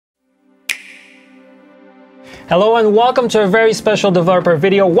Hello and welcome to a very special developer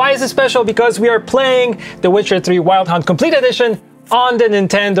video. Why is it special? Because we are playing The Witcher 3 Wild Hunt Complete Edition on the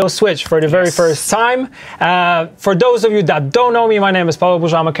Nintendo Switch for the very first time. For those of you that don't know me, my name is Paweł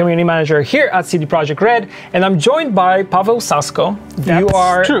Burza. I'm a community manager here at CD Projekt Red, and I'm joined by Paweł Sasko. You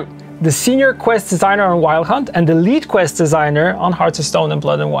are true. The senior quest designer on Wild Hunt and the lead quest designer on Hearts of Stone and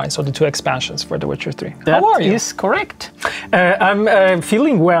Blood and Wine, so the two expansions for The Witcher 3. How are you? That is correct. I'm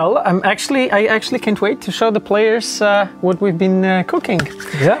feeling well. I actually can't wait to show the players what we've been cooking.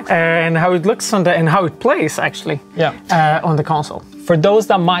 Yeah. And how it looks on and how it plays actually. Yeah. On the console. For those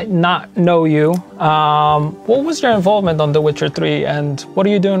that might not know you, what was your involvement on The Witcher 3 and what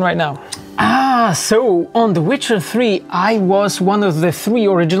are you doing right now? So on The Witcher 3, I was one of the 3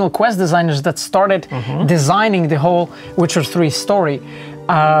 original quest designers that started designing the whole Witcher 3 story.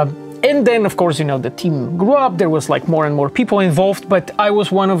 And then, of course, you know, the team grew up, there was like more and more people involved, but I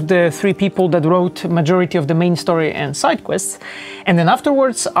was one of the 3 people that wrote majority of the main story and side quests. And then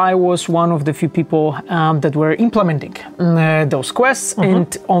afterwards, I was one of the few people that were implementing those quests.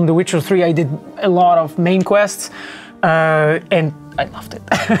 And on The Witcher 3, I did a lot of main quests. And I loved it.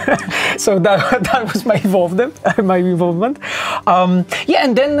 So that was my involvement. Yeah,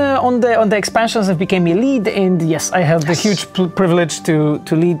 and then on the expansions, I became a lead, and yes, I have the huge privilege to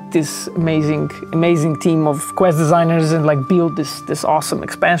lead this amazing team of quest designers and like build this awesome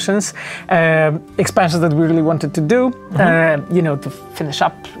expansions that we really wanted to do. You know, to finish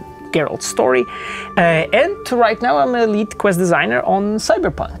up Geralt's story, and right now I'm a lead quest designer on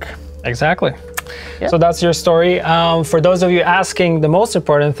Cyberpunk. Exactly. Yeah. So that's your story. For those of you asking, the most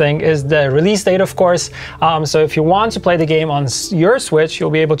important thing is the release date, of course. So if you want to play the game on your Switch, you'll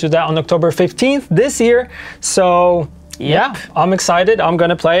be able to do that on October 15th this year. So yeah, I'm excited. I'm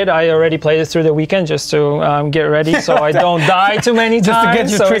gonna play it. I already played it through the weekend just to get ready, so I don't die too many times. Just to get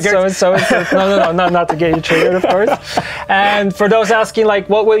you triggered. No, not to get you triggered, of course. And for those asking, like,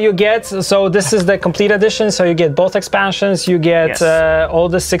 what will you get? So this is the complete edition. So you get both expansions. You get all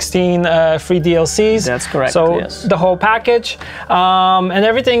the 16 free DLCs. That's correct. So the whole package, and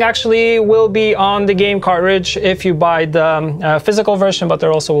everything actually will be on the game cartridge if you buy the physical version. But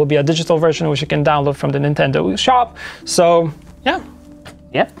there also will be a digital version which you can download from the Nintendo shop. So yeah,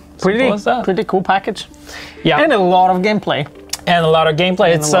 pretty cool package. Yeah, and a lot of gameplay. And a lot of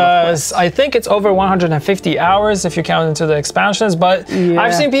gameplay. It's I think it's over 150 hours if you count into the expansions. But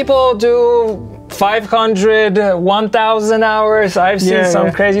I've seen people do 500, 1,000 hours. I've seen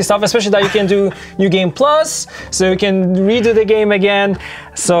some crazy stuff, especially that you can do New Game Plus, so you can redo the game again.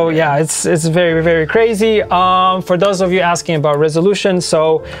 So yeah, it's very, very crazy. For those of you asking about resolution,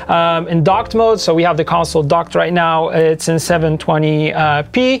 so in docked mode, so we have the console docked right now, it's in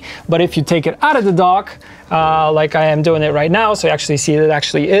 720p, but if you take it out of the dock, like I am doing it right now, so you actually see it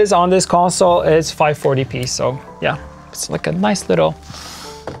actually is on this console, it's 540p. So yeah, it's like a nice little,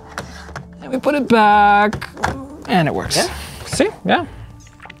 and we put it back and it works. See,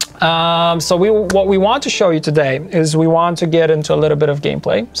 so what we want to show you today is we want to get into a little bit of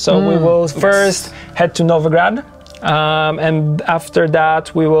gameplay. So we will first head to Novigrad, and after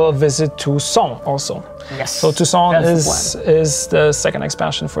that we will visit Toussaint also. Yes. So Toussaint is the second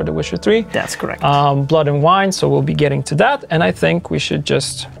expansion for The Witcher 3. That's correct. Blood and Wine, so we'll be getting to that. And I think we should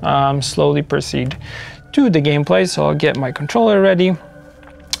just slowly proceed to the gameplay. So I'll get my controller ready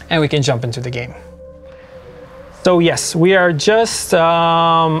and we can jump into the game. So yes, we are just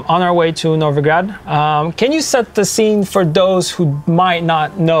on our way to Novigrad. Can you set the scene for those who might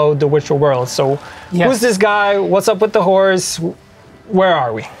not know the Witcher world? So who's this guy? What's up with the horse? Where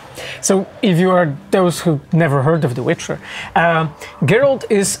are we? So if you are those who never heard of The Witcher, Geralt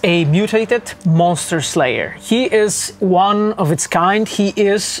is a mutated monster slayer. He is one of its kind. He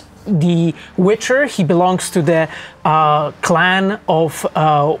is the Witcher. He belongs to the clan of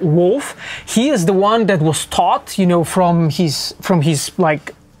Wolf. He is the one that was taught, you know, from his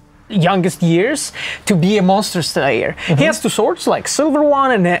like youngest years to be a monster slayer. He has 2 swords, like silver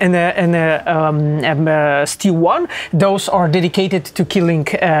one and a steel one. Those are dedicated to killing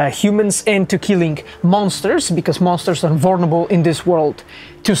humans and to killing monsters, because monsters are vulnerable in this world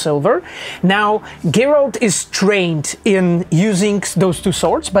to silver. Now, Geralt is trained in using those 2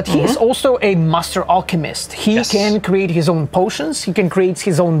 swords, but he is also a master alchemist. He can create his own potions, he can create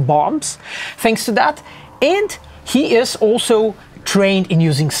his own bombs, thanks to that. And he is also trained in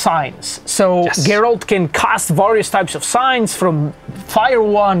using signs. So Geralt can cast various types of signs, from fire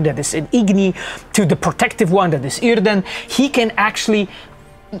one that is an Igni to the protective one that is Irden. He can actually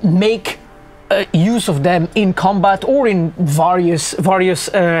make use of them in combat or in various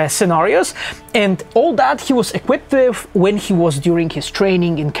scenarios, and all that he was equipped with when he was during his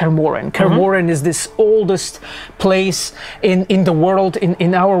training in Kaer Morhen. Kaer Morhen is this oldest place in the world,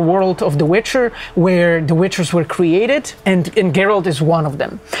 in our world of The Witcher, where the Witchers were created, and Geralt is one of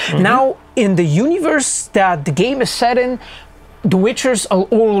them. Now, in the universe that the game is set in, the Witchers are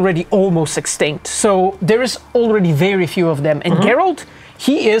already almost extinct, so there is already very few of them, and Geralt,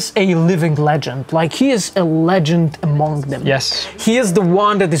 he is a living legend. Like, he is a legend among them. Yes. He is the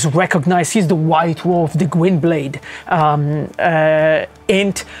one that is recognized. He's the White Wolf, the Gwynblade.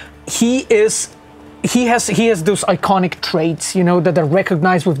 And he has those iconic traits, you know, that are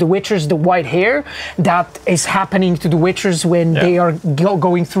recognized with the Witchers, the white hair that is happening to the Witchers when they are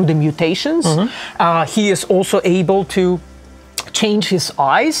going through the mutations. He is also able to change his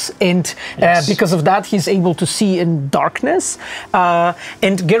eyes, and because of that he's able to see in darkness,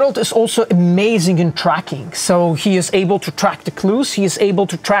 and Geralt is also amazing in tracking, so he is able to track the clues, he is able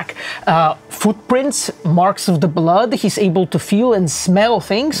to track footprints, marks of the blood, he's able to feel and smell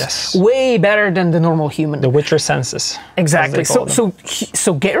things way better than the normal human. The Witcher senses. Exactly. So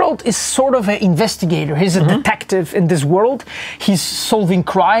Geralt is sort of an investigator. He's a detective in this world. He's solving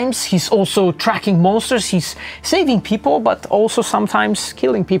crimes. He's also tracking monsters. He's saving people, but also sometimes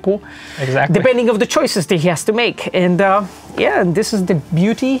killing people. Exactly. Depending on the choices that he has to make. And and this is the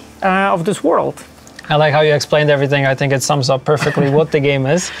beauty of this world. I like how you explained everything. I think it sums up perfectly what the game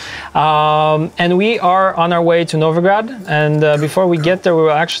is. And we are on our way to Novigrad. And before we get there, we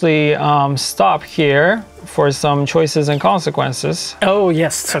will actually stop here for some choices and consequences. Oh,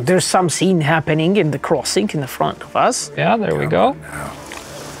 yes. So there's some scene happening in the crossing in the front of us. Yeah, there we go.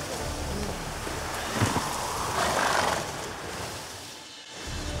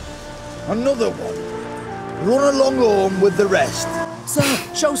 Another one. Run along home with the rest. Sir,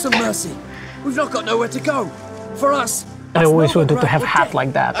 show some mercy. We've not got nowhere to go. For us, I always wanted to have a hat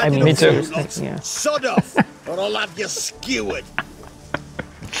like that. I mean, me too. Yeah. Sod off, or I'll have you skewered.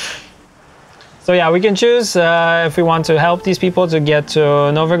 So yeah, we can choose if we want to help these people to get to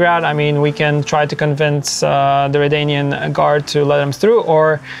Novigrad. I mean, we can try to convince the Redanian guard to let them through,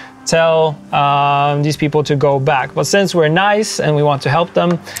 or tell these people to go back. But since we're nice and we want to help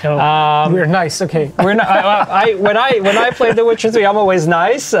them, we're nice. Okay. We're not. When I played The Witcher 3, I'm always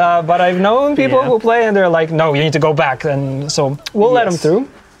nice. But I've known people who play and they're like, no, you need to go back. And so we'll let them through.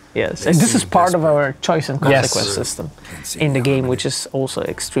 Yes, and this is part of our choice and consequence system in the game, which is also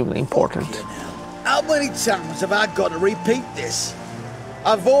extremely important. How many times have I got to repeat this?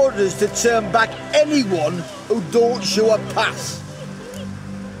 I've orders to turn back anyone who don't show a pass.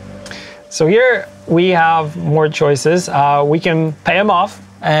 So here we have more choices. We can pay them off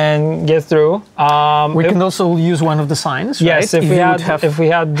and get through. We can also use one of the signs, yes, right? if we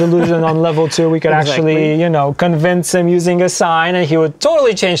had delusion on level 2, we could actually, you know, convince him using a sign, and he would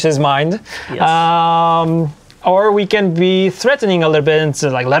totally change his mind. Yes. Or we can be threatening a little bit and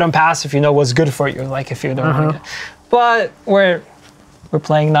to, like, let him pass if you know what's good for you, like if you don't want it. But we're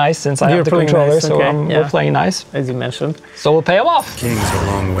playing nice since I have the controller, nice. So we're playing nice. As you mentioned. So we'll pay him off. King's a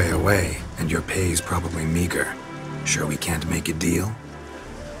long way away, and your pay's probably meager. Sure we can't make a deal?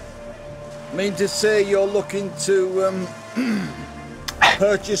 Mean to say you're looking to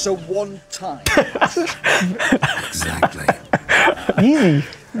purchase a one-time? Exactly. Easy.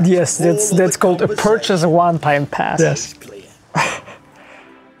 Yes, that's called a purchase a one-time pass. Yes.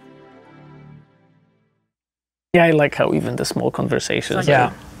 Yeah, I like how even the small conversations.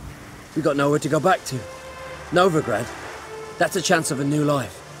 Yeah. We got nowhere to go back to. Novigrad. That's a chance of a new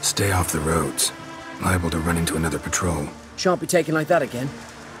life. Stay off the roads. Liable to run into another patrol. Shan't be taken like that again.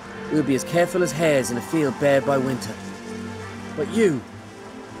 We'll be as careful as hares in a field bared by winter. But you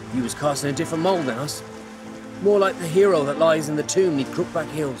was cast in a different mold than us. More like the hero that lies in the tomb neath Crookback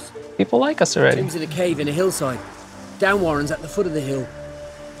Hills. People like us already. Tomb's in a cave in a hillside. Downwarren's at the foot of the hill.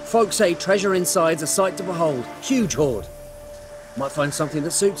 Folks say treasure inside's a sight to behold. Huge hoard. Might find something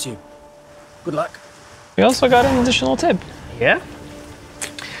that suits you. Good luck. We also got an additional tip. Yeah?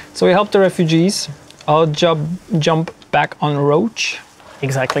 So we helped the refugees. I'll jump back on Roach.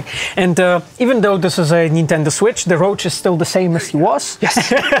 Exactly. And even though this is a Nintendo Switch, the Roach is still the same as he was.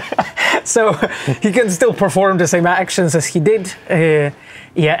 Yes. So he can still perform the same actions as he did.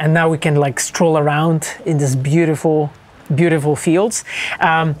 Yeah, and now we can like stroll around in this beautiful fields.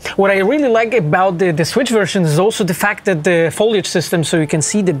 What I really like about the Switch version is also the fact that the foliage system, so you can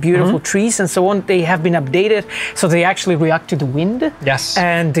see the beautiful trees and so on, they have been updated so they actually react to the wind. Yes.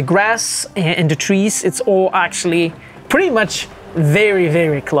 And the grass and the trees, it's all actually pretty much very,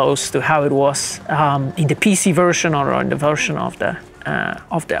 very close to how it was in the PC version or in the version of the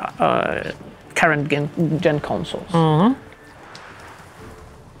current gen consoles.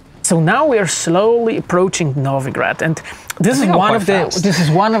 So now we are slowly approaching Novigrad, and this is one of the.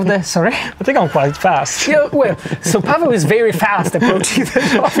 Sorry, I think I'm quite fast. Yeah, well, so Pavel is very fast approaching the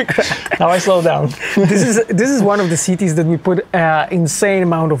Novigrad. Now I slow down. This is one of the cities that we put insane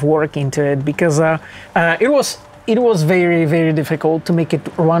amount of work into it, because it was very, very difficult to make it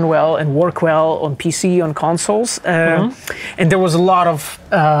run well and work well on PC, on consoles. And there was a lot of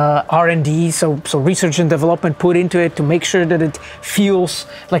R&D, so research and development put into it to make sure that it feels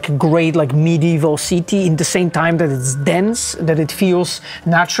like a great, like medieval city, in the same time that it's dense, that it feels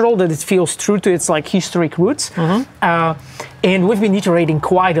natural, that it feels true to its like historic roots. And we've been iterating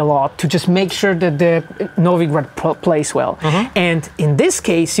quite a lot to just make sure that the Novigrad plays well. And in this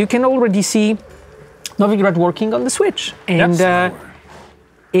case, you can already see Novigrad working on the Switch, and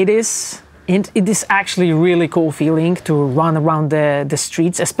it is actually a really cool feeling to run around the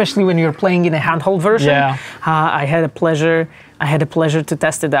streets, especially when you're playing in a handheld version. Yeah. I had a pleasure to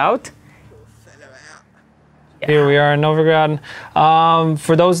test it out. Here we are in Novigrad.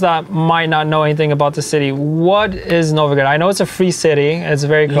 For those that might not know anything about the city, what is Novigrad? I know it's a free city. It's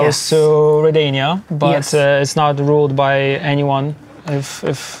very close to Redania, but it's not ruled by anyone,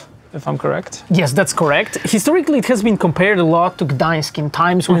 if I'm correct. Yes, that's correct. Historically, it has been compared a lot to Gdańsk in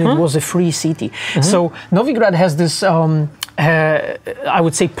times when it was a free city. So Novigrad has this, I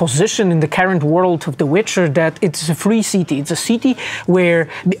would say, position in the current world of The Witcher, that it's a free city. It's a city where,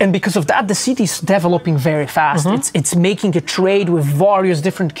 and because of that, the city is developing very fast. It's making a trade with various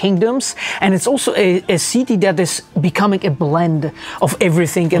different kingdoms, and it's also a city that is becoming a blend of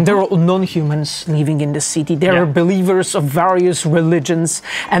everything. And there are non-humans living in the city. There are believers of various religions,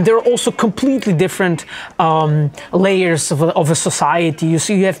 and there are also completely different layers of a society.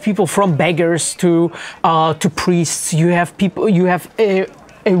 You have people from beggars to priests. You have a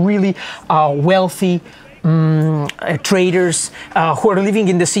really wealthy traders who are living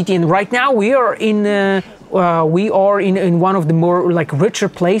in the city. And right now we are in one of the more like richer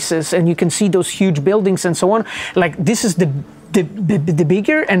places, and you can see those huge buildings and so on. Like, this is the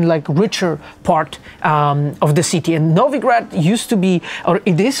bigger and like richer part of the city. And Novigrad used to be, or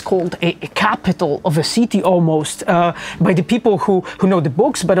it is called, a capital of a city almost, by the people who know the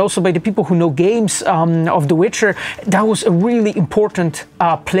books, but also by the people who know games of The Witcher. That was a really important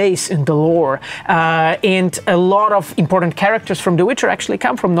place in the lore, and a lot of important characters from The Witcher actually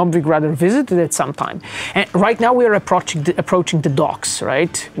come from Novigrad or visited it sometime. And right now we are approaching the docks,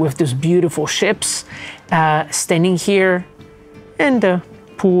 right, with these beautiful ships standing here, and the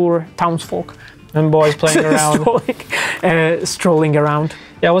poor townsfolk and boys playing around, strolling around.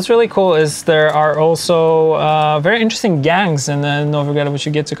 Yeah, what's really cool is there are also very interesting gangs in Novigrad, which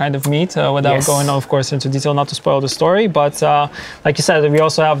you get to kind of meet without going, of course, into detail, not to spoil the story. But like you said, we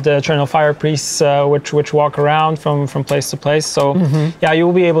also have the Eternal Fire Priests, which walk around from place to place. So yeah, you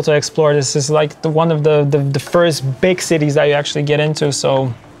will be able to explore. This is like one of the first big cities that you actually get into.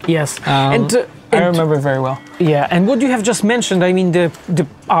 So yes, I remember very well. Yeah, and what you have just mentioned, I mean,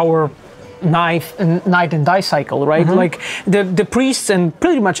 our night and die cycle, right? Like the priests and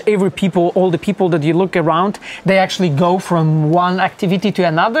pretty much all the people that you look around, they actually go from one activity to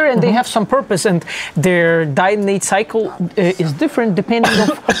another, and they have some purpose, and their die and night cycle is different depending on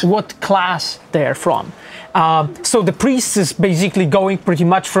what class they're from. So the priest is basically going pretty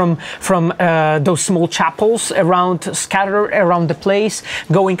much from those small chapels scattered around the place,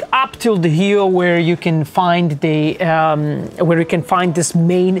 going up till the hill where you can find this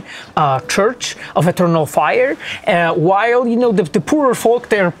main church of Eternal Fire. While the poorer folk,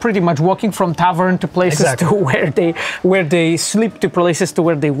 they're pretty much walking from tavern to places to where they sleep, to places to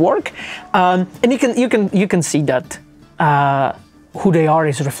where they work, and you can see that who they are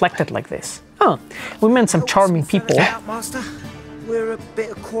is reflected like this. Oh, we met some charming people. Master, we're a bit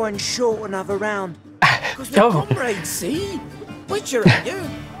of coin short another round. Because we're comrades, see? Witcher and you.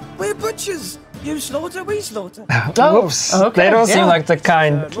 We're butchers. You slaughter, we slaughter. Whoops. Okay. They don't seem like the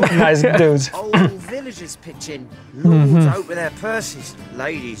kind, nice dudes. Old villagers pitch in. Lords out with their purses.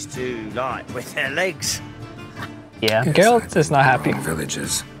 Ladies do like with their legs. Yeah, Geralt is not happy. Wrong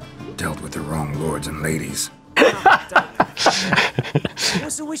villages dealt with the wrong lords and ladies.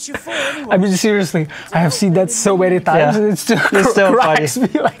 What's the wish you for anyway? I mean, seriously, I have seen that so many times, and it still cracks me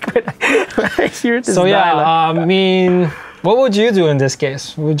like when I hear this. So dialogue. I mean, what would you do in this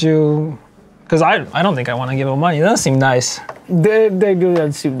case? Would you? Because I don't think I want to give him money. That doesn't seem nice. They do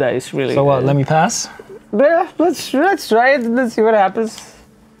not seem nice, really. So what? Let me pass? Yeah, let's try it and let's see what happens.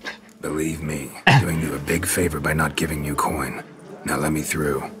 Believe me, I'm doing you a big favor by not giving you coin. Now let me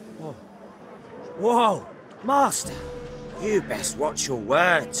through. Whoa, Master, you best watch your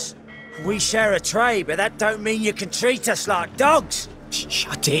words. We share a trade, but that don't mean you can treat us like dogs.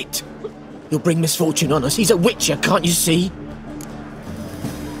 Shut it. You'll bring misfortune on us. He's a witcher, can't you see?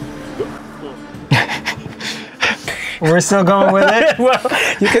 We're still going with it. Well,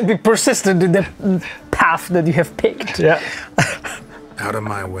 you can be persistent in the path that you have picked. Yeah. Out of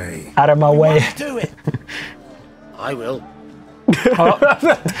my way. Out of my way. Do it. I will.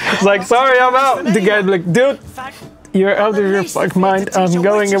 It's like, sorry, I'm out. The guy's like, dude, you're out of your fucking mind. I'm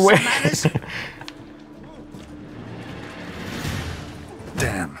going away.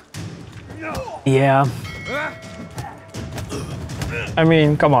 Damn. Yeah. I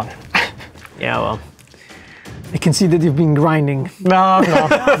mean, come on. Yeah, well. I can see that you've been grinding. No.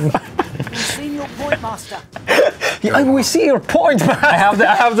 You've seen your point, Master. Yeah, we see your point, man. I have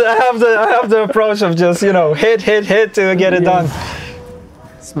the approach of just, you know, hit to get it done.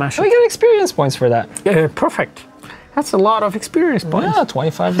 Smash We it. get experience points for that. Perfect. That's a lot of experience points. Yeah,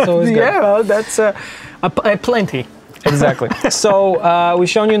 25 is always good. Yeah, well, that's plenty. Exactly. So we've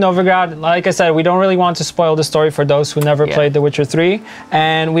shown you Novigrad. Like I said, we don't really want to spoil the story for those who never played The Witcher 3.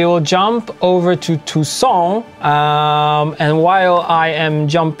 And we will jump over to Toussaint. And while I am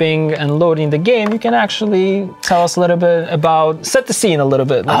jumping and loading the game, you can actually tell us a little bit about, set the scene a little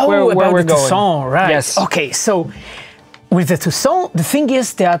bit, like where we're going. Toussaint, right? Yes. Okay, so with the Toussaint, the thing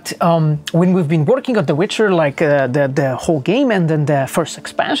is that when we've been working on The Witcher, like the whole game and then the first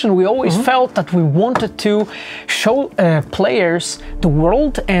expansion, we always felt that we wanted to show players the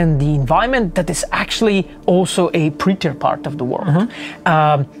world and the environment that is actually also a prettier part of the world.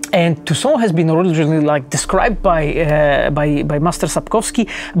 And Toussaint has been originally like described by Master Sapkowski,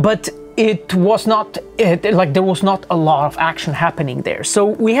 but it was not like there was not a lot of action happening there, so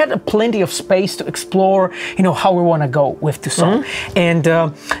we had plenty of space to explore, you know, how we want to go with Toussaint. And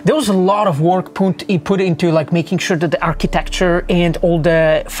there was a lot of work put into like making sure that the architecture and all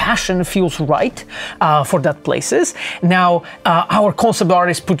the fashion feels right for that places. Now our concept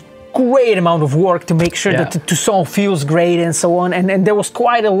artist put great amount of work to make sure that Toussaint feels great and so on, and there was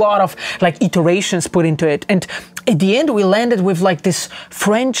quite a lot of like iterations put into it, and at the end we landed with like this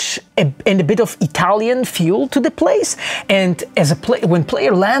French and a bit of Italian feel to the place. And as when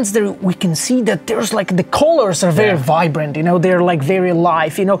player lands there, we can see that there's like the colors are very vibrant, you know, they're like very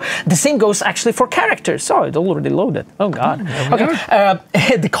alive, you know. The same goes actually for characters. Oh, it already loaded. Oh god.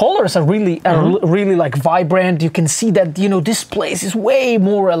 Okay. The colors are really like vibrant. You can see that, you know, this place is way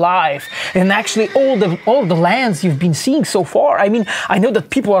more alive. And actually all the lands you've been seeing so far, I mean, I know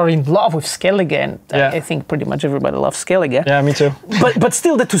that people are in love with Skellige, and I think pretty much everybody loves Skellige. Yeah, me too. But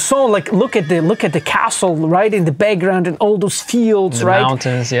still, the Toussaint, like look at the castle right in the background and all those fields, the right?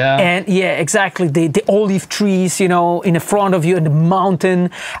 Mountains, yeah. And yeah, exactly. The olive trees, you know, in the front of you, and the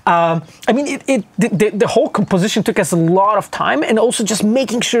mountain. I mean, the whole composition took us a lot of time, and also just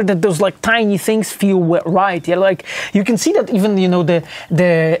making sure that those like tiny things feel right. Yeah, like you can see that even, you know, the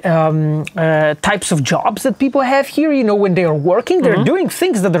types of jobs that people have here, you know, when they are working, they're doing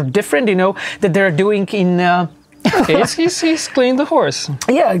things that are different, you know, that they're doing in. Okay, he's cleaning the horse.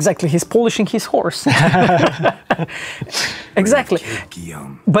 Yeah, exactly. He's polishing his horse. Exactly.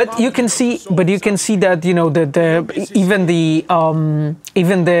 But you can see that, you know, even the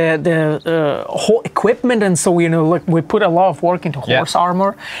whole equipment, and so, you know, like we put a lot of work into horse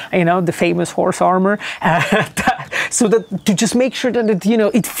armor, you know, the famous horse armor, so that to just make sure that it, you know,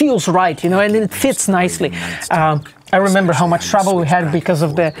 it feels right, you know, and it fits nicely. I remember how much trouble we had because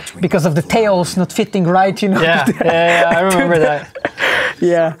of the tails not fitting right, you know. Yeah, I remember that.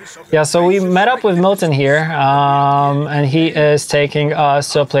 Yeah, so we met up with Milton here, and he is taking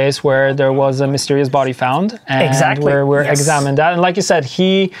us to a place where there was a mysterious body found, and where we're examining that. And like you said,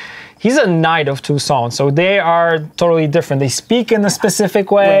 he's a knight of Toussaint, so they are totally different. They speak in a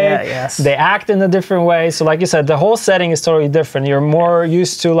specific way, they act in a different way. So like you said, the whole setting is totally different. You're more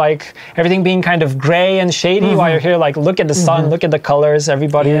used to like everything being kind of gray and shady, while you're here like, look at the sun, look at the colors.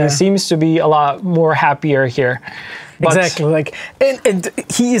 Everybody seems to be a lot more happier here. But exactly, like, and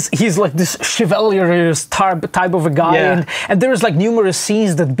he's like this chivalrous type of a guy, and there's like numerous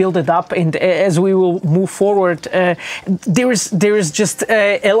scenes that build it up, and as we will move forward, there is just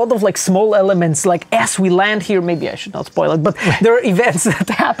a lot of like small elements, like as we land here, maybe I should not spoil it, but there are events that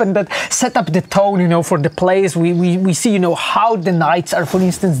happen that set up the tone, you know, for the place. We see, you know, how the knights are, for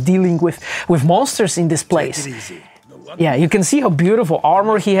instance, dealing with monsters in this place. Yeah, you can see how beautiful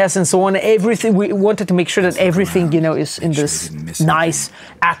armor he has and so on. Everything, we wanted to make sure that everything, you know, is in this nice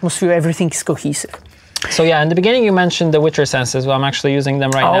atmosphere. Everything is cohesive. So yeah, in the beginning you mentioned the Witcher senses. Well, I'm actually using them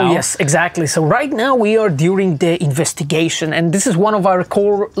right now. Oh yes, exactly. So right now we are during the investigation, and this is one of our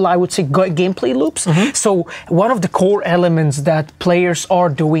core, I would say, gameplay loops. So one of the core elements that players are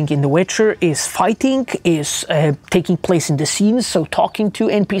doing in The Witcher is fighting, is taking place in the scenes, so talking to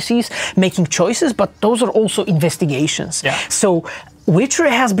NPCs, making choices, but those are also investigations. Yeah. So Witcher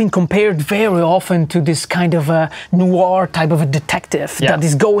has been compared very often to this kind of a noir type of a detective that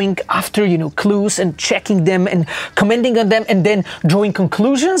is going after, you know, clues and checking them and commenting on them and then drawing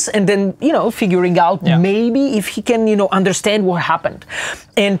conclusions and then, you know, figuring out maybe if he can, you know, understand what happened.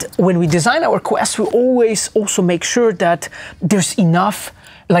 And when we design our quests, we always also make sure that there's enough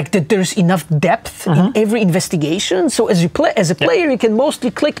there's enough depth in every investigation. So as a player, you can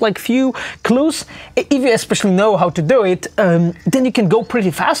mostly click like few clues. If you especially know how to do it, then you can go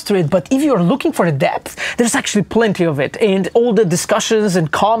pretty fast through it. But if you're looking for the depth, there's actually plenty of it. And all the discussions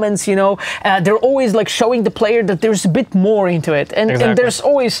and comments, you know, they're always like showing the player that there's a bit more into it. And there's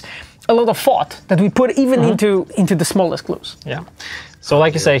always a lot of thought that we put even into the smallest clues. Yeah. So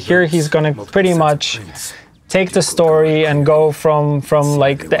like you say, here he's gonna pretty much take the story and go from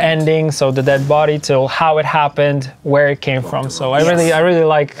like the ending, so the dead body, to how it happened, where it came from. So I really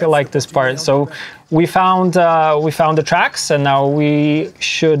like this part. So we found the tracks, and now we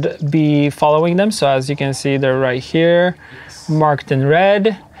should be following them. So as you can see, they're right here, marked in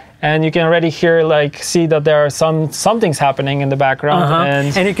red. And you can already see that there are something's happening in the background,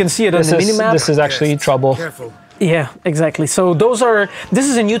 and you can see it on the minimap. This is actually trouble. Careful. Yeah, exactly. So this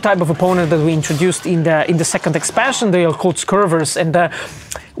is a new type of opponent that we introduced in the second expansion. They are called Scurvers, and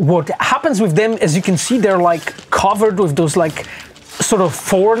what happens with them, as you can see, they're like covered with those like sort of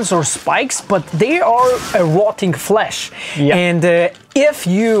thorns or spikes, but they are a rotting flesh. Yeah. And if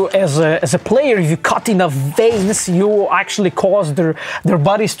you, as a player, if you cut enough veins, you actually cause their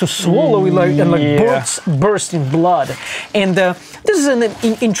bodies to swallow and burst in blood. And this is an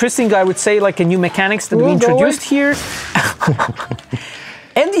interesting, I would say, like a new mechanics that we introduced here.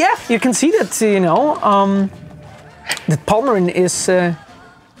 And yeah, you can see that, you know, that Palmerin is.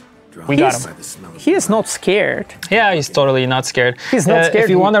 We got him. He is not scared. Yeah, he's totally not scared. He's not scared. If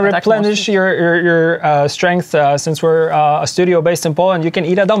you want to replenish your strength, since we're a studio based in Poland, you can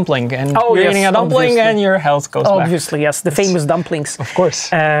eat a dumpling. And you're eating a dumpling and your health goes back. Obviously, yes. The famous dumplings. Of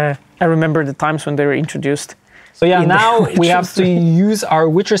course. I remember the times when they were introduced. So yeah, now we have to use our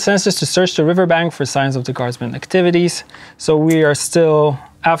Witcher senses to search the riverbank for signs of the guardsmen activities. So we are still,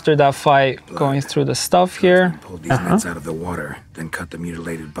 after that fight, going through the stuff here. Pulled these nets out of the water, then cut the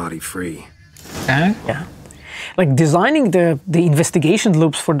mutilated body free. Okay. Yeah. Like designing the investigation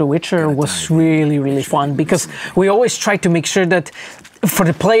loops for The Witcher was really fun, because we always try to make sure that for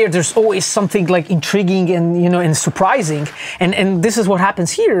the player there's always something like intriguing and, you know, and surprising, and this is what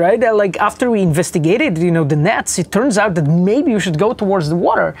happens here, right? Like after we investigated, you know, the nets, it turns out that maybe you should go towards the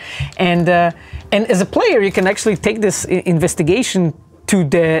water, and as a player you can actually take this investigation to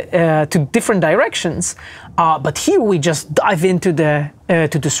different directions, but here we just dive into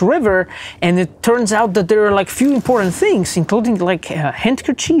to this river, and it turns out that there are like few important things, including like a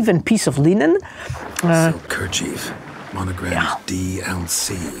handkerchief and piece of linen. Silk kerchief, monogrammed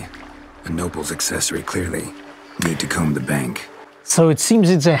DLC, a noble's accessory clearly. Need to comb the bank. So it seems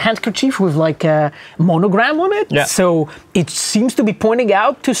it's a handkerchief with like a monogram on it. Yeah. So it seems to be pointing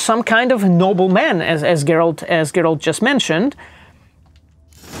out to some kind of nobleman, as Geralt just mentioned.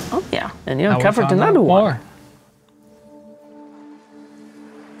 Oh yeah, and you uncovered another one.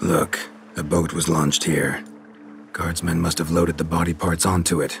 Look, a boat was launched here. Guardsmen must have loaded the body parts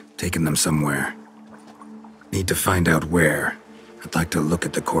onto it, taken them somewhere. Need to find out where. I'd like to look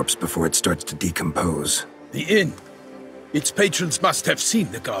at the corpse before it starts to decompose. The inn. Its patrons must have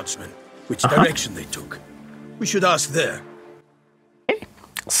seen the guardsmen, which direction they took. We should ask there. Okay.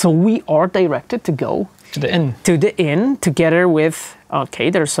 So we are directed to go to the inn. To the inn together with, okay,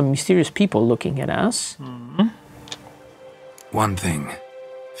 there are some mysterious people looking at us. One thing.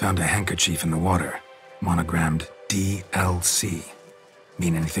 Found a handkerchief in the water. Monogrammed DLC.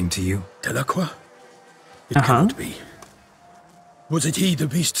 Mean anything to you? Delacroix? It cannot be. Was it he the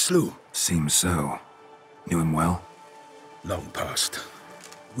beast slew? Seems so. Knew him well? Long past.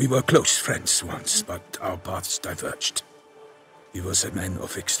 We were close friends once, but our paths diverged. He was a man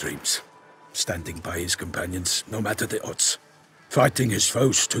of extremes, standing by his companions no matter the odds, fighting his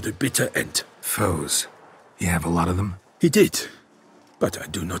foes to the bitter end. Foes? You have a lot of them? He did, but I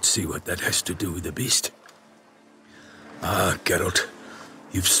do not see what that has to do with the beast. Ah, Geralt,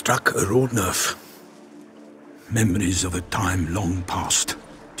 you've struck a raw nerve. Memories of a time long past,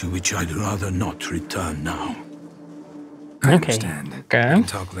 to which I'd rather not return now. I understand. Okay. We can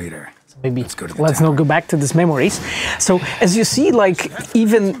talk later. Maybe let's not go back to these memories. So as you see, like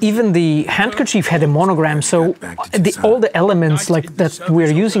even the handkerchief had a monogram. So all the elements like that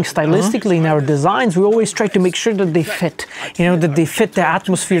we're using stylistically in our designs, we always try to make sure that they fit. You know, that they fit the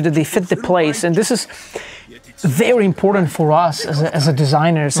atmosphere, that they fit the place. And this is very important for us as a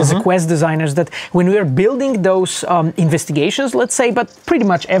designers, as a quest designers, that when we are building those investigations, let's say, but pretty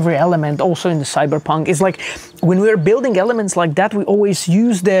much every element also in the cyberpunk is like, when we are building elements like that, we always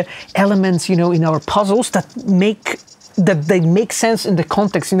use the elements, you know, in our puzzles that they make sense in the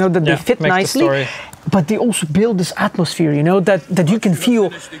context, you know, that they fit nicely. But they also build this atmosphere, you know, that you can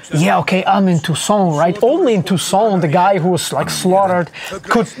feel, yeah, okay, I'm in Toussaint, right? Only in Toussaint, the guy who was like slaughtered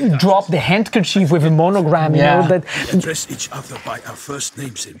could drop the handkerchief with a monogram, you know, that address each other by our first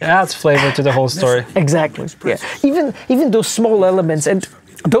names. Adds flavor to the whole story. Exactly. Yeah. Even those small elements, and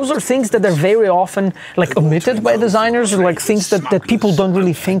those are things that are very often like omitted by designers, or like things that people don't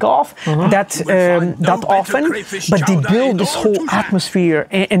really think of that often, but they build this whole atmosphere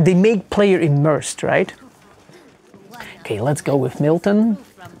and they make player immersed, right? Okay, let's go with Milton.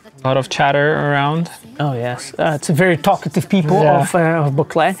 A lot of chatter around. Oh yes, it's a very talkative people of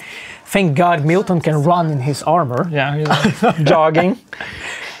Beauclair. Thank God Milton can run in his armor. Yeah, he's jogging.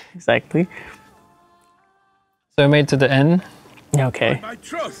 Exactly. So we made it to the inn. Okay. My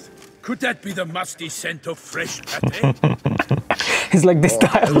troth, could that be the musty scent of fresh pate? He's like, this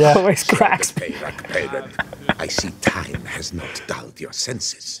dialogue always cracks me. I see time has not dulled your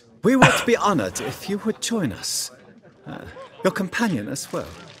senses. We would be honored if you would join us. Your companion as well.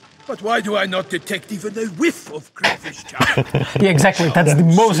 But why do I not detect even a whiff of crayfish chowder? Yeah, exactly. That's the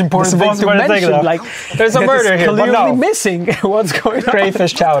most important thing to mention. Like, there's a murder here, but no. Missing. What's going on?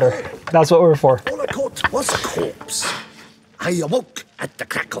 Crayfish chowder. That's what we're for. All I caught was a corpse. I awoke at the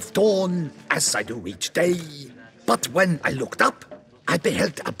crack of dawn, as I do each day. But when I looked up, I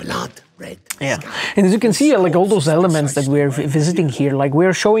beheld a blood-red Yeah, sky. and as you can see, like all those elements that we're visiting here, like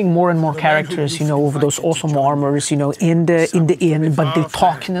we're showing more and more characters, you know, with those awesome armors, you know, in the inn, but they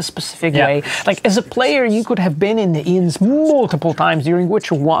talk in a specific way. Like as a player, you could have been in the inns multiple times during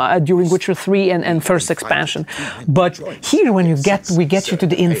Witcher 3 and first expansion, but here when we get you to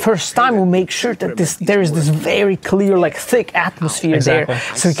the inn first time, we make sure that there is this very clear, like thick atmosphere there,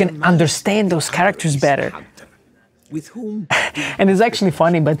 so you can understand those characters better. With whom? And it's actually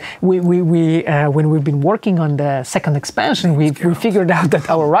funny, but when we've been working on the second expansion, we figured out that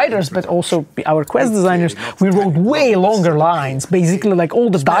our writers, but also our quest designers, we wrote way longer lines. Basically, like all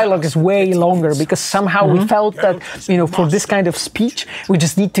the dialogue is way longer because somehow we felt that, you know, for this kind of speech, we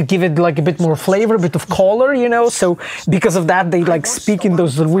just need to give it like a bit more flavor, a bit of color, you know. So because of that, they like speak in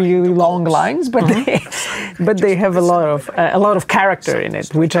those really long lines, but they have a lot of character in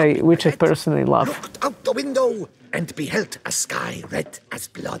it, which I personally love. Looked out the window and beheld a sky red as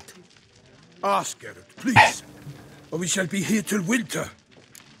blood. Ask Geralt, please, or we shall be here till winter.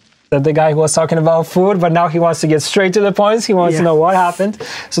 The guy who was talking about food, but now he wants to get straight to the points. He wants to know what happened.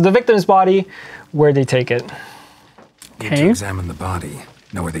 So the victim's body, where'd they take it? Need to examine the body.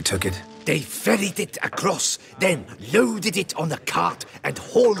 Know where they took it? They ferried it across, then loaded it on a cart and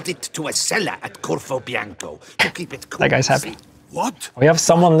hauled it to a cellar at Corvo Bianco to keep it cool. That guy's happy. What? We have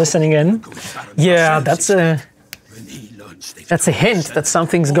someone listening in. Yeah, that's a hint that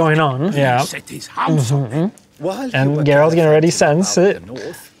something's going on. Yeah. And Geralt can already sense it.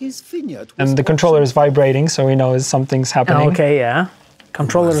 And the controller is vibrating, so he knows something's happening. Okay, yeah.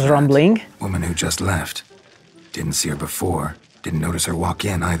 Controller is rumbling. Woman who just left. Didn't see her before. Didn't notice her walk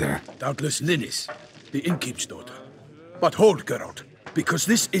in either. Doubtless Linnis, the innkeep's daughter. But hold, Geralt, because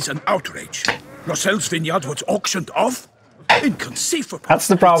this is an outrage. Roselle's vineyard was auctioned off? Inconceivable. That's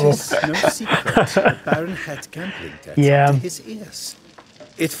the problem. No secret. The Baron had gambling debts to his ears.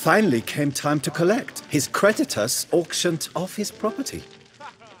 It finally came time to collect. His creditors auctioned off his property.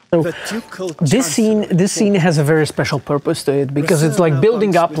 So this scene has a very special purpose to it because it's like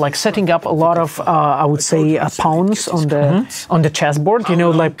building up, like setting up a lot of, I would say, pawns on the chessboard. You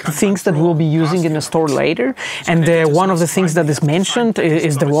know, like things that we'll be using in the store later. And one of the things that is mentioned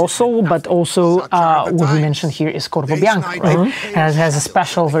is the Rossel, but also what we mentioned here is Corvo Bianco, right? Has a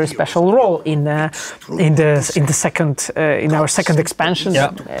special, very special role in our second expansion.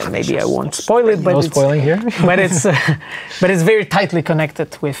 Maybe I won't spoil it, but no spoiling here. but it's very tightly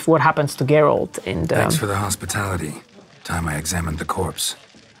connected with what happens to Geralt. And thanks for the hospitality. Time I examined the corpse.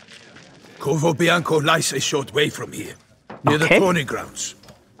 Corvo Bianco lies a short way from here, near the Tawny grounds.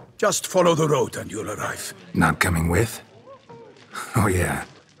 Just follow the road and you'll arrive. Not coming with? Oh yeah,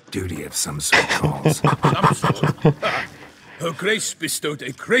 duty of some sort calls. Some sort. Her Grace bestowed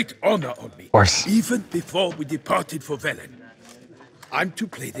a great honor on me, even before we departed for Velen. I'm to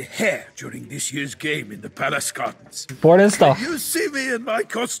play the hare during this year's game in the palace gardens. Important stuff. You see me in my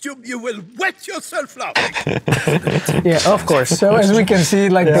costume, you will wet yourself laughing. Yeah, of course. So as we can see,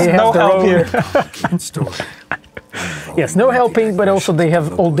 like they have no their help own... here. Yes, no helping, but also they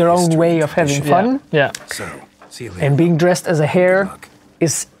have all their own way of having fun. Yeah. So, see you later. And being dressed as a hare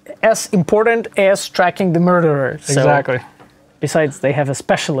is as important as tracking the murderer. So, Exactly. besides, they have a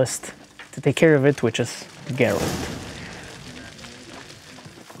specialist to take care of it, which is Geralt.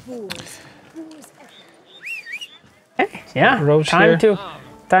 Hey, yeah, Roach time here.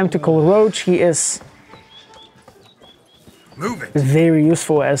 to call Roach. He is very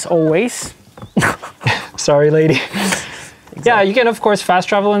useful as always. Sorry, lady. Yeah, you can of course fast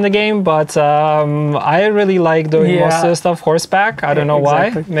travel in the game, but I really like doing most of the stuff horseback. I don't know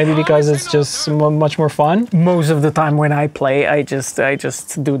why. Maybe because it's just much more fun. Most of the time when I play, I just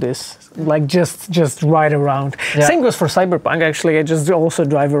do this, like just ride around. Yeah. Same goes for Cyberpunk. Actually, I just also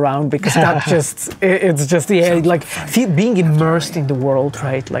drive around because that it's just like being immersed in the world,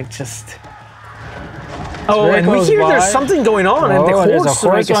 right? Like just. Oh, and we hear there's something going on, and the there's a horse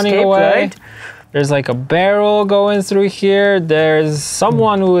horse running escaped, away. right? There's like a barrel going through here. There's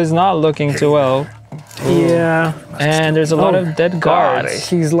someone who is not looking too well. Yeah. And there's a lot of dead guards.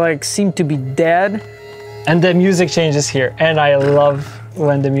 He's like seemed to be dead. And the music changes here. And I love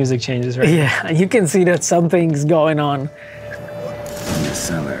when the music changes right Yeah, you can see that something's going on. In the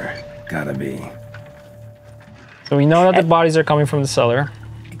cellar. Gotta be. So we know that the bodies are coming from the cellar.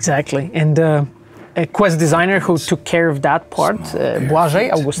 Exactly. And a quest designer who took care of that part,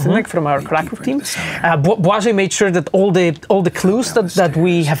 Błażej Augustynek from our Kraków team. Błażej made sure that all the clues that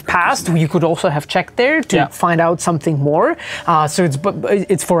we have passed, you could also have checked there to find out something more. So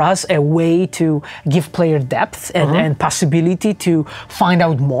it's for us a way to give player depth and possibility to find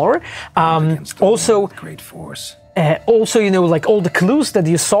out more. Also, great force. Also, you know, like all the clues that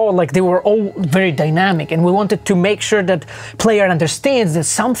you saw, like they were all very dynamic, and we wanted to make sure that player understands that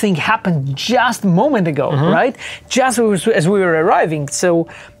something happened just a moment ago, right? Just as we were arriving. So,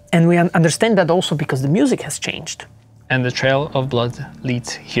 and we understand that also because the music has changed. And the trail of blood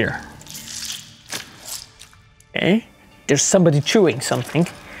leads here. Okay, there's somebody chewing something.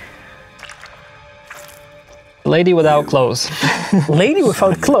 Lady without clothes. Lady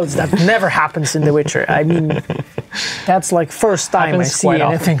without clothes, that never happens in The Witcher. I mean, that's like first time I see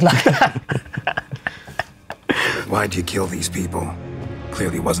anything like that. Why'd you kill these people?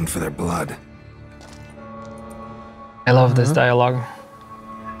 Clearly wasn't for their blood. I love this dialogue.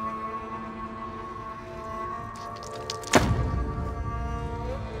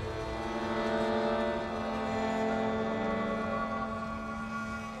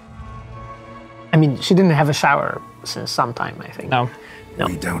 I mean, she didn't have a shower since some time, I think. No.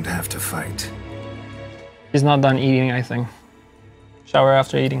 We don't have to fight. She's not done eating, I think. Shower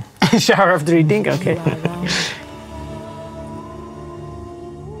after eating. Shower after eating? Okay.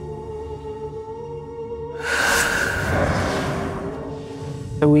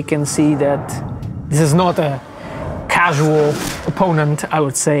 So we can see that this is not a casual opponent, I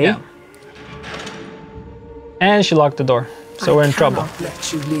would say. Yeah. And she locked the door, so we're in trouble.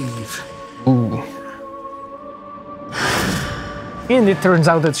 Let you leave. Ooh. And it turns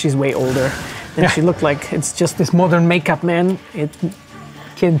out that she's way older than she looked like. It's just this modern makeup man. It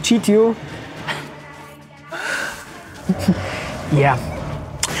can cheat you. Yeah.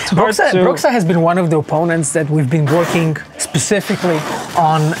 Broxa has been one of the opponents that we've been working specifically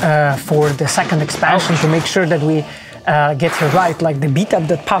on for the second expansion to make sure that we get her right. Like the beat up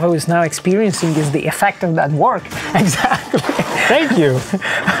that Paweł is now experiencing is the effect of that work. Exactly. Thank you.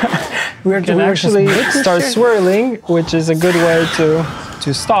 We can actually start swirling, which is a good way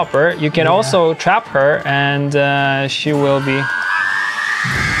to stop her. You can also trap her, and she will be.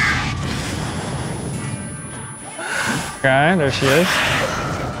 Okay, there she is.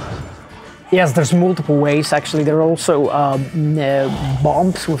 Yes, there's multiple ways. Actually, there are also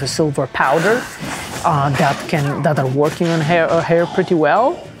bombs with a silver powder that are working on her hair pretty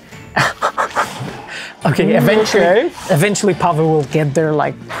well. Okay, eventually Paweł will get there,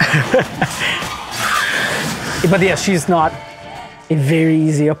 like. But yeah, she's not a very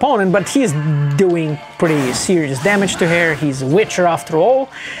easy opponent, but he's doing pretty serious damage to her. He's a Witcher after all,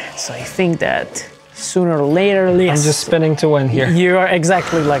 so I think that sooner or later, I'm just spinning to win here. You are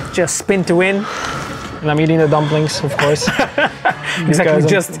exactly like just spin to win. And I'm eating the dumplings, of course. Exactly,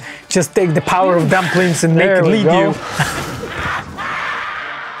 just take the power of dumplings and make it lead you.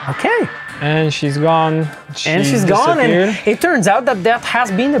 Okay. And she's gone. She's gone, and it turns out that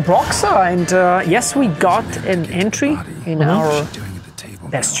has been a Broxa, and yes, we got an entry in our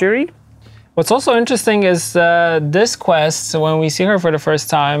bestiary. What's also interesting is this quest, when we see her for the first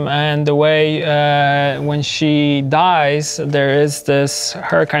time, and the way when she dies, there is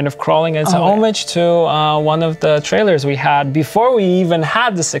her kind of crawling. It's an homage to one of the trailers we had before we even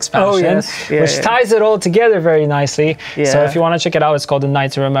had this expansion, which ties it all together very nicely. So if you want to check it out, it's called The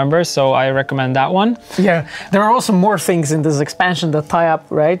Night to Remember, so I recommend that one. Yeah, there are also more things in this expansion that tie up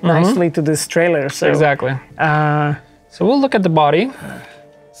nicely to this trailer. So. Exactly. So we'll look at the body.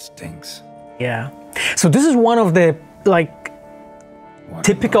 Stinks. Yeah. So this is one of the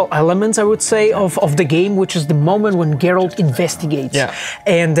typical elements, I would say, of the game, which is the moment when Geralt investigates. Yeah.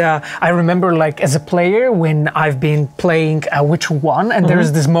 And I remember, like, as a player, when I've been playing Witcher 1, and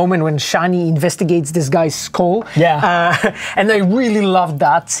there's this moment when Shani investigates this guy's skull. Yeah. And I really loved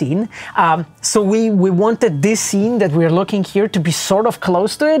that scene. So we wanted this scene that we're looking here to be sort of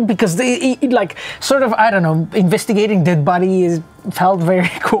close to it, because it like, sort of, I don't know, investigating dead body felt very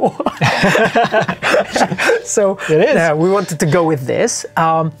cool. So it is. We wanted to go with this.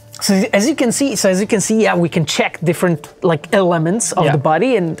 So as you can see, yeah, we can check different like elements of the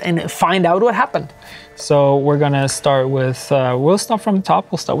body and find out what happened. So we're gonna start with. We'll start from the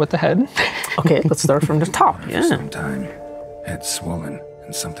top. We'll start with the head. Okay, let's start from the top. For some time, head swollen,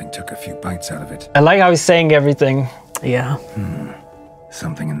 and something took a few bites out of it. I like how he's saying everything. Yeah.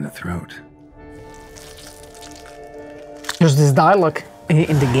 Something in the throat. There's this dialogue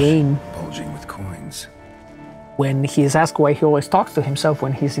in the game. Bulging with coins. When he is asked why he always talks to himself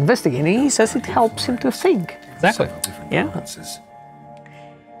when he's investigating, he says it helps him to think. Exactly. Yeah.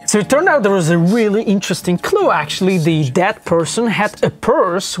 So it turned out there was a really interesting clue, actually. The dead person had a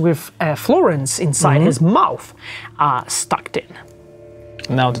purse with florins inside his mouth, stuck in.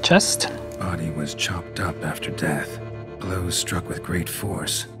 Now the chest. Body was chopped up after death. Blows struck with great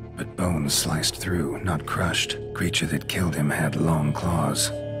force, but bones sliced through, not crushed. Creature that killed him had long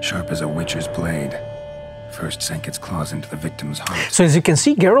claws, sharp as a witcher's blade. First sank its claws into the victim's heart. So as you can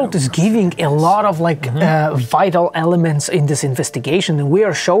see, Geralt is giving a lot of like vital elements in this investigation, and we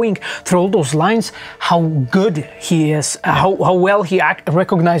are showing through all those lines how good he is, how well he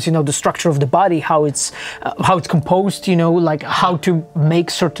recognizes, you know, the structure of the body, how it's composed, you know, like how to make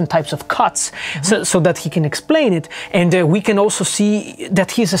certain types of cuts, so that he can explain it, and we can also see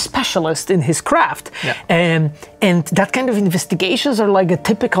that he's a specialist in his craft, and that kind of investigations are like a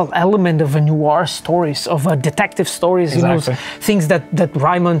typical element of a noir stories, of detective stories, you know, things that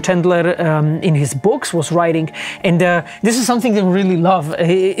Raymond Chandler in his books was writing, and this is something that we really love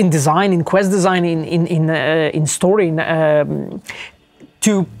in design, in quest design, in story,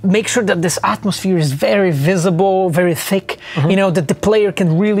 to make sure that this atmosphere is very visible, very thick, you know, that the player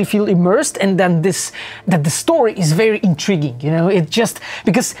can really feel immersed, and then that the story is very intriguing, you know. It just,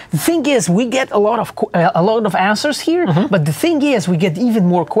 because the thing is, we get a lot of answers here, but the thing is, we get even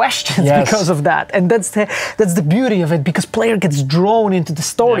more questions because of that, and that's the beauty of it, because player gets drawn into the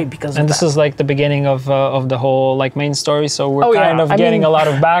story because of that. And this is like the beginning of the whole like main story, so we're kind of getting a lot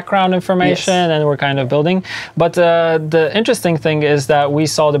of background information, and we're kind of building. But the interesting thing is that we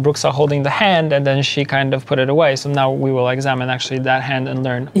saw the Bruxa holding the hand, and then she kind of put it away. So now we will examine actually that hand and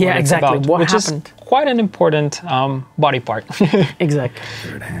learn what it's about, which happened. Is quite an important body part. Exactly.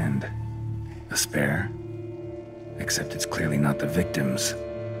 Third hand. A spare. Except it's clearly not the victim's.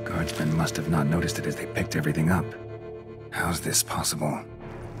 Guardsmen must have not noticed it as they picked everything up. How's this possible?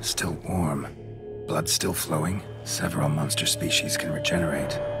 Still warm. Blood still flowing. Several monster species can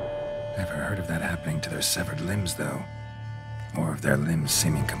regenerate. Never heard of that happening to their severed limbs, though. Or of their limbs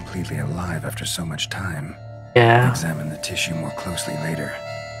seeming completely alive after so much time. Yeah. Examine the tissue more closely later.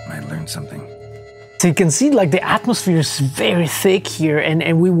 Might learn something. So you can see like the atmosphere is very thick here,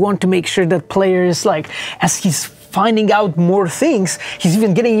 and we want to make sure that players, like, as he's finding out more things, he's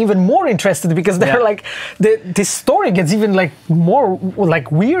even getting even more interested, because they're like this story gets even like more like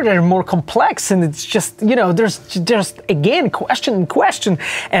weirder and more complex, and it's just, you know, there's just again question.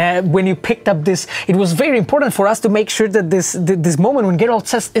 When you picked up this, it was very important for us to make sure that this moment when Geralt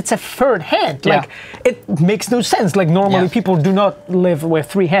says it's a third hand, like it makes no sense. Like normally people do not live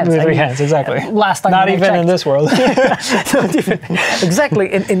with three hands. With three hands, exactly. Last time, not even in this world. Not even.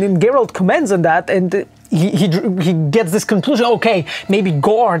 Exactly, and Geralt comments on that, and he gets this conclusion, okay, maybe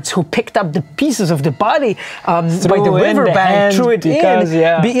guards who picked up the pieces of the body by the riverbank, threw it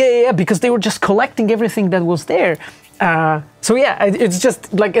in, because they were just collecting everything that was there. So yeah, it's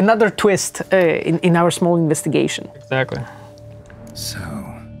just like another twist in our small investigation. Exactly. So,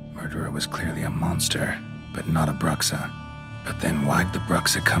 murderer was clearly a monster, but not a Bruxa. But then why'd the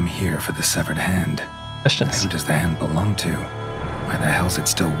Bruxa come here for the severed hand? Questions. Who does the hand belong to? Why the hell's it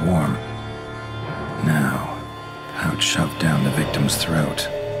still warm? Now, how it shoved down the victim's throat?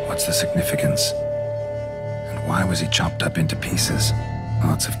 What What's the significance? And why was he chopped up into pieces?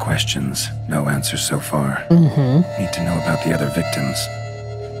 Lots of questions, no answers so far. Need to know about the other victims.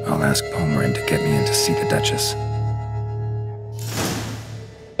 I'll ask Pomerin to get me in to see the Duchess.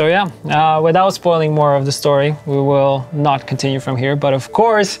 So yeah, without spoiling more of the story, we will not continue from here. But of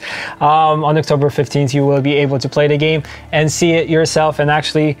course, on October 15th, you will be able to play the game and see it yourself and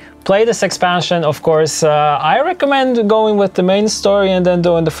actually play this expansion. Of course, I recommend going with the main story and then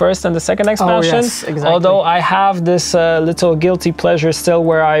doing the first and the second expansion. Oh, yes, exactly. Although I have this little guilty pleasure still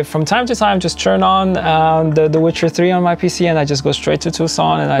where I, from time to time, just turn on the Witcher 3 on my PC and I just go straight to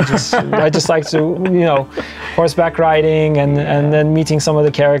Tucson and I just I just like to, you know, horseback riding and then meeting some of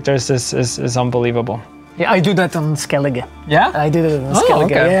the characters is unbelievable. Yeah, I do that on Skellige. Yeah? I did it on Skellige.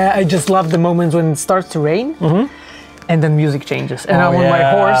 Okay. Yeah, I just love the moments when it starts to rain. And then music changes, and I'm on my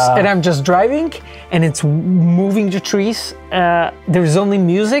horse, and I'm just driving, and it's moving the trees. There's only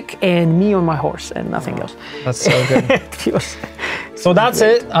music and me on my horse, and nothing else. That's so good. So that's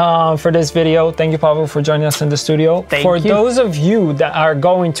it for this video. Thank you, Pavel, for joining us in the studio. Thank you. Those of you that are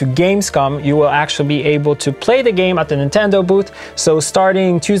going to Gamescom, you will actually be able to play the game at the Nintendo booth. So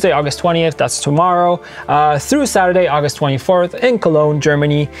starting Tuesday, August 20th, that's tomorrow, through Saturday, August 24th in Cologne,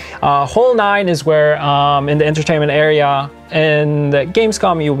 Germany. Hall 9 is where, in the entertainment area, and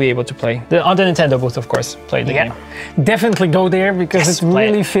Gamescom, you'll be able to play on the Nintendo booth, of course, play the game. Definitely go there because it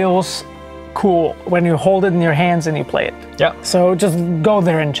really feels cool when you hold it in your hands and you play it. Yeah. So just go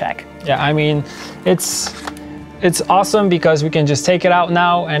there and check. Yeah, I mean, it's awesome because we can just take it out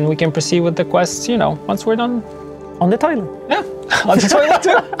now and we can proceed with the quests, you know, once we're done. On the toilet. Yeah, on the toilet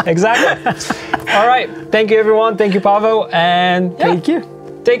too. Exactly. All right. Thank you, everyone. Thank you, Pavel. And thank you.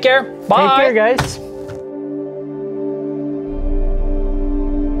 Take care. Bye. Take care, guys.